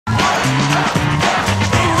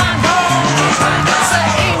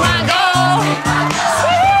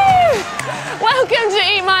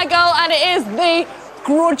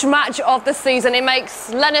grudge match of the season. It makes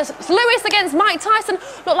Lewis against Mike Tyson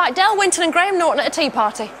look like Del Winton and Graham Norton at a tea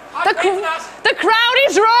party. The crowd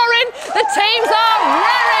is roaring, the teams are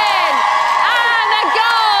raring, and the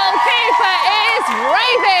goalkeeper is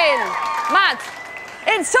raving. Matt,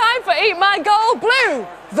 it's time for Eat My Goal Blue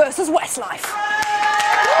versus Westlife.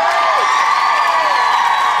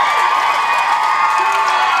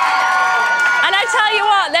 Tell you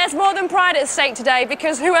what, there's more than pride at stake today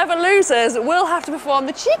because whoever loses will have to perform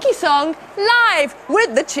the cheeky song live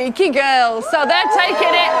with the cheeky girls. So they're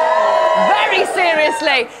taking it very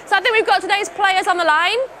seriously. So I think we've got today's players on the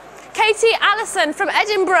line. Katie Allison from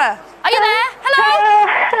Edinburgh. Are you there? Hello?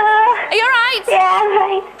 Are you all right? Yeah, I'm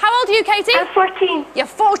right. How old are you, Katie? I'm 14. You're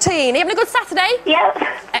 14. Are you having a good Saturday? Yep.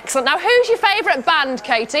 Excellent. Now, who's your favourite band,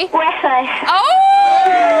 Katie? Westlife. Oh!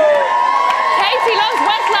 Katie loves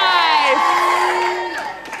Westlife.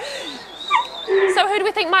 So who do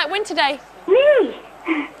we think might win today? Me.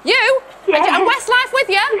 You? Yeah. And Westlife with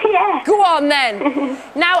you? Yeah. Go on then.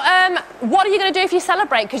 Now, what are you going to do if you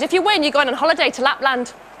celebrate? Because if you win, you're going on holiday to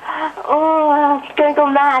Lapland. Oh, I'm going to go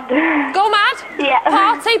mad. Go mad? Yeah.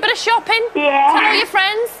 Party, bit of shopping? Yeah. Tell all your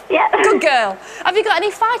friends? Yeah. Good girl. Have you got any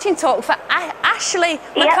fighting talk for Ashley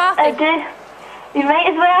McCarthy? Yeah, I do. You might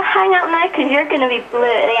as well hang out now because you're going to be blue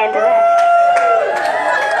at the end of it.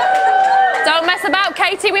 Don't mess about,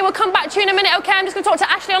 Katie. We will come back to you in a minute, OK? I'm just going to talk to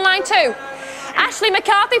Ashley online too. Ashley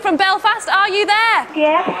McCarthy from Belfast, are you there?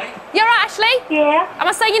 Yeah. You're right, Ashley? Yeah. Am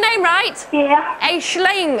I saying your name right? Yeah.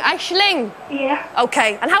 Aisling. Yeah.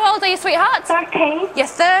 OK. And how old are you, sweetheart? 13. You're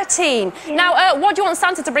 13. Yeah. Now, what do you want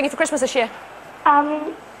Santa to bring you for Christmas this year?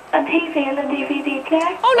 A TV and a DVD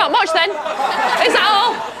player. Oh, not much then. Is that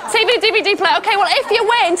all? TV, DVD player. OK, well, if you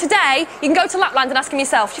win today, you can go to Lapland and ask him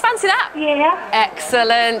yourself. Do you fancy that? Yeah.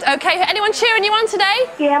 Excellent. OK, anyone cheering you on today?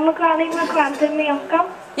 Yeah, my granny, my granddad and my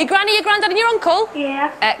uncle. Your granny, your granddad and your uncle?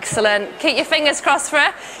 Yeah. Excellent. Keep your fingers crossed for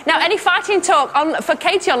her. Now, any fighting talk for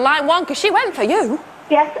Katie on line 1, because she went for you.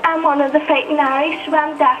 Yes, I'm one of the fighting Irish, so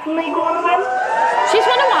I'm definitely going to win. She's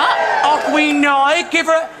won a what? Oh, we know. Give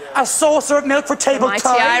her a saucer of milk for table Mighty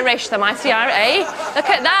time. Irish, the mighty Irish, eh? Look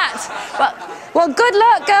at that. Well, good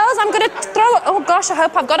luck, girls. I'm going to throw... Oh, gosh, I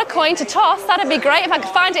hope I've got a coin to toss. That'd be great if I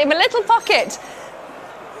could find it in my little pocket.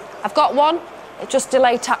 I've got one. It's just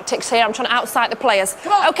delay tactics here. I'm trying to outsight the players.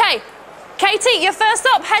 Come on. OK. Katie, you're first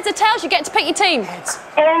up. Heads or tails, you get to pick your team. Heads.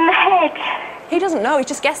 Heads. He doesn't know, he's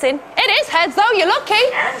just guessing. It is heads, though. You're lucky.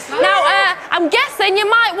 Now, I'm guessing you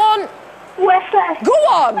might want... Westlife. Go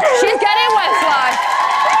on. She's getting Westlife.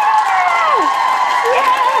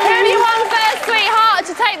 Yeah. Who do you want first, sweetheart,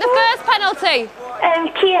 to take the first penalty?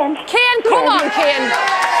 Kian. Kian, come on, Kian.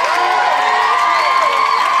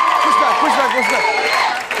 Push back.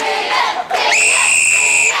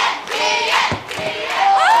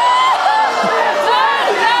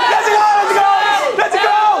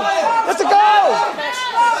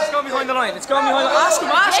 It's going behind the line. Ask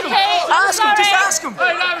him. Just ask him.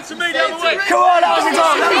 Hey, that was to me the other way. Come on, that was a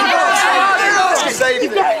goal.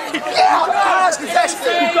 Ask him, Tess.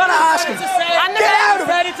 You've got to ask him. And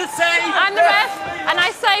the ref. And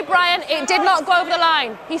I say, Brian, it did not go over the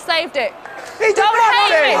line. He saved it. Don't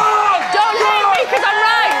hate me. Don't hate me, because I'm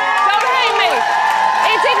right. Don't hate me.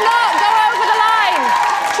 It did not go over the line.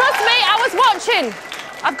 Trust me, I was watching.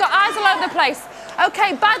 I've got eyes all over the place.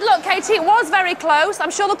 OK, bad luck, Katie. It was very close.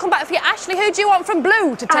 I'm sure they'll come back for you. Ashley, who do you want from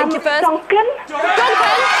blue to take you first? Duncan. Duncan?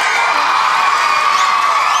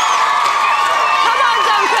 Come on,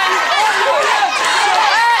 Duncan.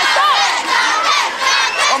 Stop.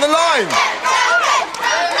 On the line.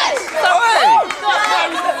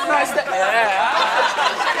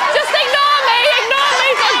 Just ignore me.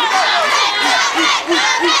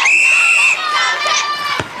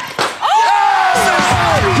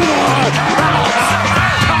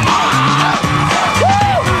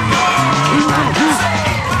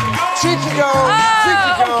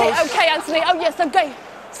 OK, Anthony. Oh, yes, OK.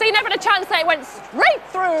 So you never had a chance there. It went straight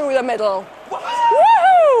through the middle.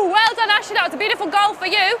 Woohoo! Well done, Ashley. That was a beautiful goal for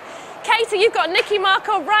you. Katie, you've got Nikki,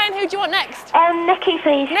 Marco, Brian. Who do you want next? Nikki,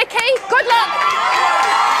 please. Nikki, good luck.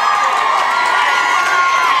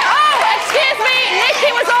 Oh, excuse me. Nikki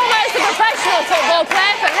was almost a professional football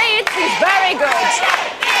player for Leeds. He's very good.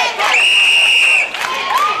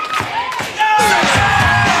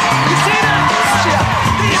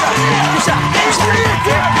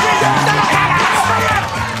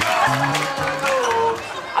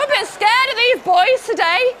 I'm a bit scared of these boys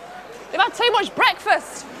today. They've had too much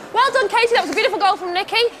breakfast. Well done, Katie. That was a beautiful goal from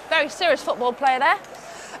Nikki. Very serious football player there.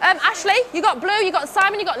 Ashley, you got Blue, you got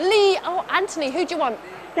Simon, you got Lee. Oh, Anthony, who do you want?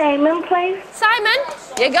 Simon, please. Simon?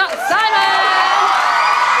 You got Simon!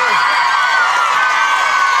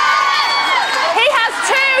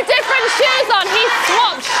 his shoes on. He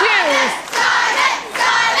swapped shoes.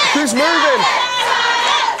 Who's moving?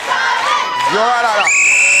 You're right like that.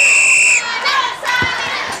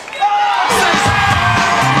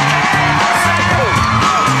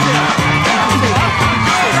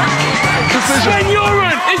 When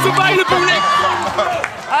urine is available next.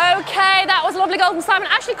 Okay, that was a lovely goal from Simon.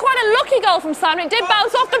 Actually, quite a lucky goal from Simon. It did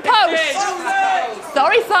bounce off the post.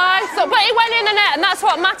 Sorry, Si. But it went in the net, and that's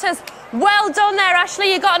what matters. Well done there,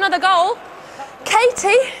 Ashley. You got another goal.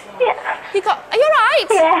 Katie? Yeah. Are you all right?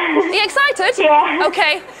 Yeah. Are you excited? Yeah.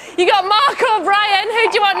 Okay. You got Mark or Brian? Who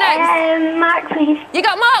do you want next? Mark, please. You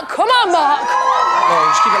got Mark? Come on, Mark. No,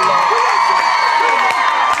 just keep it low.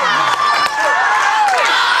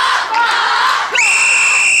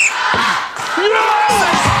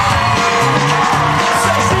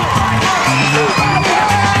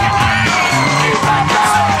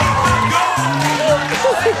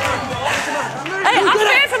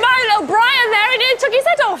 Took his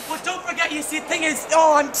head off. Well, don't forget, you see, the thing is,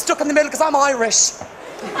 I'm stuck in the middle because I'm Irish.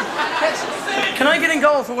 Can I get in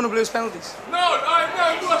goal for one of Blue's penalties?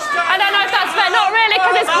 I don't know if that's fair. Not really,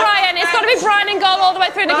 because it's Brian. It's got to be Brian in goal all the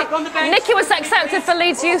way through. Nicky was accepted for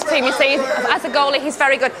Leeds youth team, you see. As a goalie, he's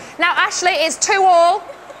very good. Now, Ashley, it's 2-2.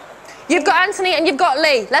 You've got Anthony and you've got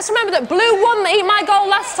Lee. Let's remember that Blue won the Eat My Goal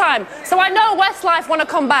last time, so I know Westlife want to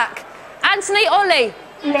come back. Anthony or Lee?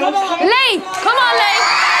 Lee. Come on, Lee. Come on, Lee.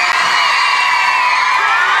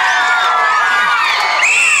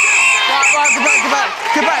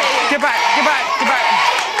 Get back.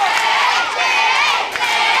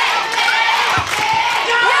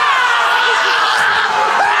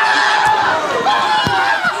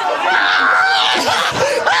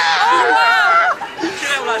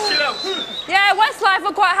 Yeah, Westlife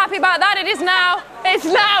are quite happy about that. It's now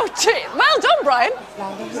well done, Brian.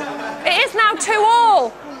 It is now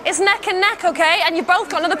 2-2. It's neck and neck, okay? And you've both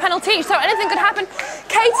got another penalty each, so anything could happen.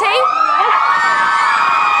 Katie?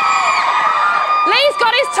 Lee's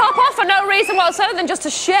got his top off for no reason whatsoever than just to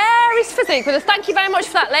share his physique with us. Thank you very much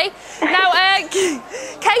for that, Lee. Now,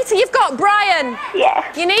 Katie, you've got Brian. Yeah.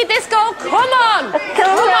 You need this goal. Come on.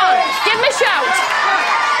 Come on. Give him a shout.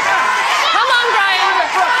 Come on, Brian.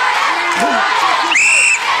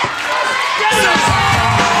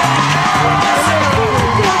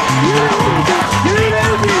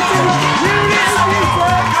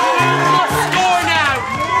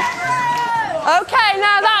 Okay,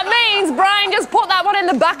 now that means Brian just put that one in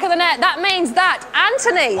the back of the net. That means that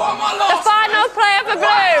Anthony, the final player for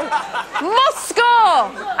Blue, must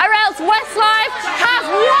score, or else Westlife has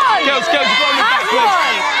won. Girls, you've got on the back,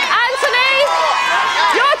 won. Anthony,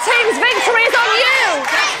 your team's victory is on you.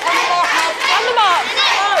 On the mark.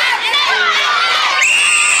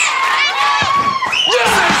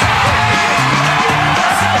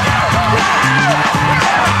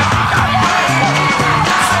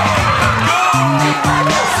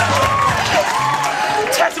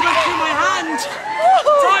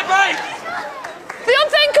 The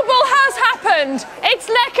unthinkable has happened. It's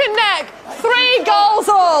neck and neck. 3 goals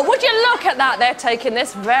all. Would you look at that? They're taking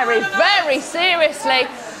this very, very seriously.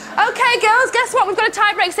 Okay, girls, guess what? We've got a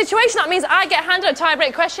tie-break situation. That means I get handed a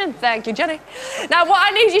tie-break question. Thank you, Jenny. Now, what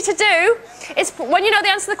I need you to do is, when you know the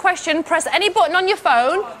answer to the question, press any button on your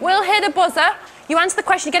phone. We'll hear the buzzer. You answer the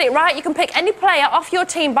question, you get it right, you can pick any player off your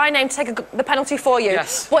team by name to take the penalty for you.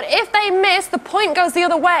 Yes. But if they miss, the point goes the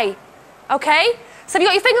other way. Okay? So have you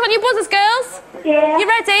got your fingers on your buzzers, girls? Yeah. You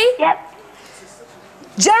ready? Yep.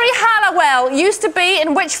 Jerry Halliwell used to be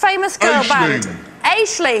in which famous girl band?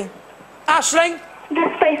 Aisling. Aisling.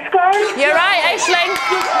 This place gone. You're right, Aisling.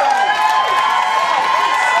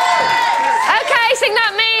 Okay, Aisling,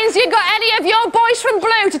 that means you got any of your boys from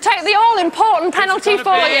Blue to take the all-important penalty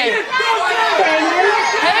for you. Simon.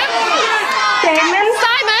 Who? Simon.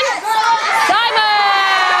 Simon? Simon!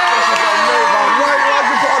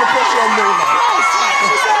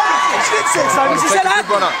 Simon, she said that.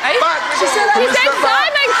 She said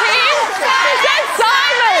Simon, Keane. She said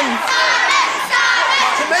Simon.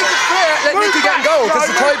 To make it fair, let Nicky get in goal, because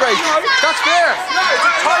it's a tie-break. That's fair. It's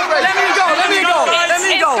a tie-break. Let me go.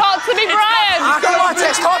 It's got to be Brian. Come on,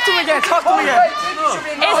 Tess, talk to me again. It's got to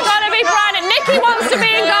be Brian. And Nicky wants to be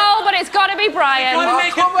in goal, but it's got to be Brian.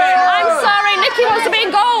 I'm sorry, Nicky wants to be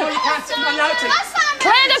in goal.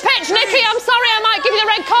 Clear the pitch, Nicky. I'm sorry, I might give you the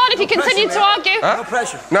red card if you continue to argue. No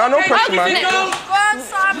pressure. No pressure, man. Go on,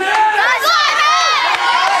 Simon.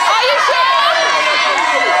 Are you sure?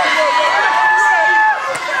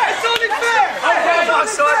 It's only fair.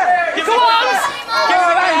 Go on.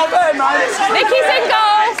 Nicky's in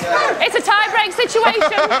goal. It's a tie-break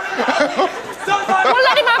situation. We'll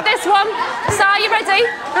let him have this one. Si, are you ready?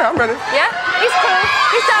 Yeah, I'm ready. Yeah? He's cool.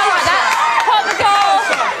 He's down like that.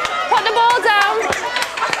 Put the ball down.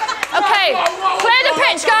 Okay, clear the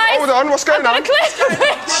pitch, guys. Hold on, what's going on? Clear the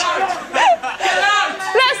pitch.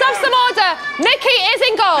 Let's have some order. Nicky is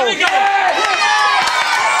in goal. Nicky's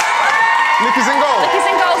in goal. Nicky's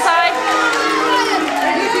in goal, Si.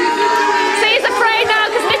 See, he's afraid now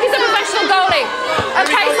because Nicky's a professional goalie.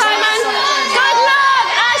 Okay, Simon. Good luck,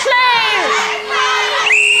 Ashley.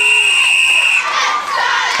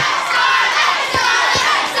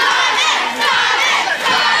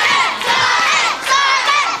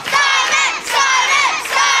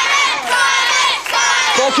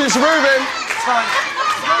 Ball keeps moving.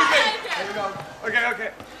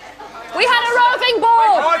 Okay. We had a roving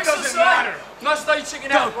ball. It doesn't matter. Not stay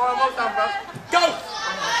chicken out. Go. Well done, bro. Go.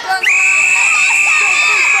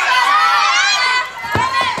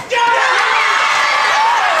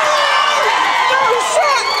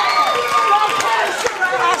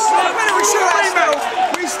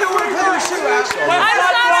 We still want to play the shootout. I'm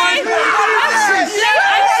sorry.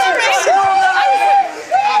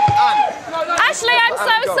 Ashley, I'm so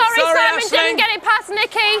sorry. Simon Ashley. didn't get it past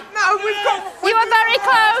Nicky. No, we've got... You were very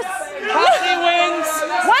close. Party wins.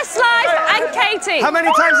 Westlife and Katie. How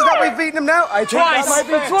many times is that we've beaten them now? Twice.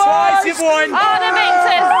 Twice you've won. Are the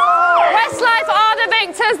victors. Westlife are the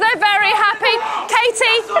victors. They're very happy.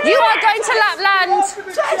 Katie, you are going to Lapland.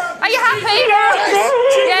 Are you happy?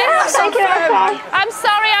 Yes. Thank you, I'm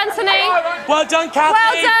sorry, Anthony. Well done, Kathy.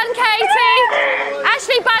 Well done, Katie.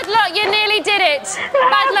 Ashley, bad luck. You nearly did it.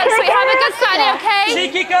 Bad luck, sweet. Have a good Saturday, okay?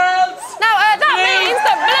 Cheeky girls. Now, that means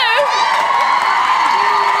that Blue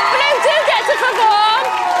do get to perform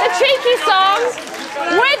the cheeky song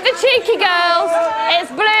with the cheeky girls. It's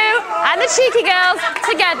Blue and the cheeky girls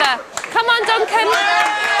together. Come on, Duncan. Simon.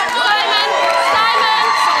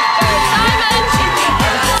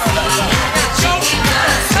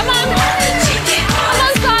 Come on. Come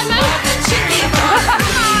on, Simon.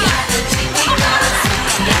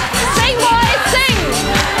 Sing, boys, sing.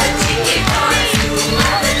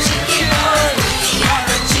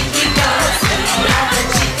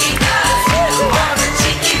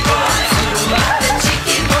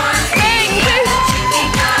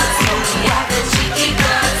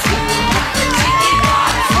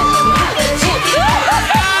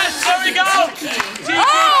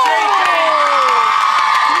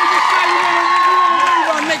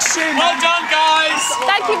 Well done, guys.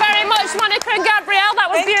 Thank you very much, Monica and Gabrielle. That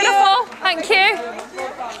was beautiful. Thank you.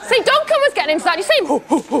 See, Duncan was getting inside. You see him?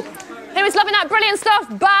 He was loving that brilliant stuff.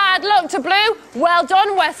 Bad luck to Blue. Well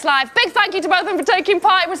done, Westlife. Big thank you to both of them for taking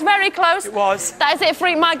part. It was very close. It was. That is it for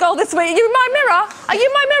Eat My Goal this week. Are you my mirror? Are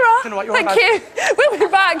you my mirror? You know what, you're thank right. you. We'll be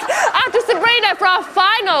back after Sabrina for our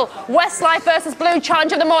final Westlife versus Blue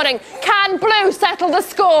challenge of the morning. Can Blue settle the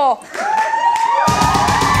score?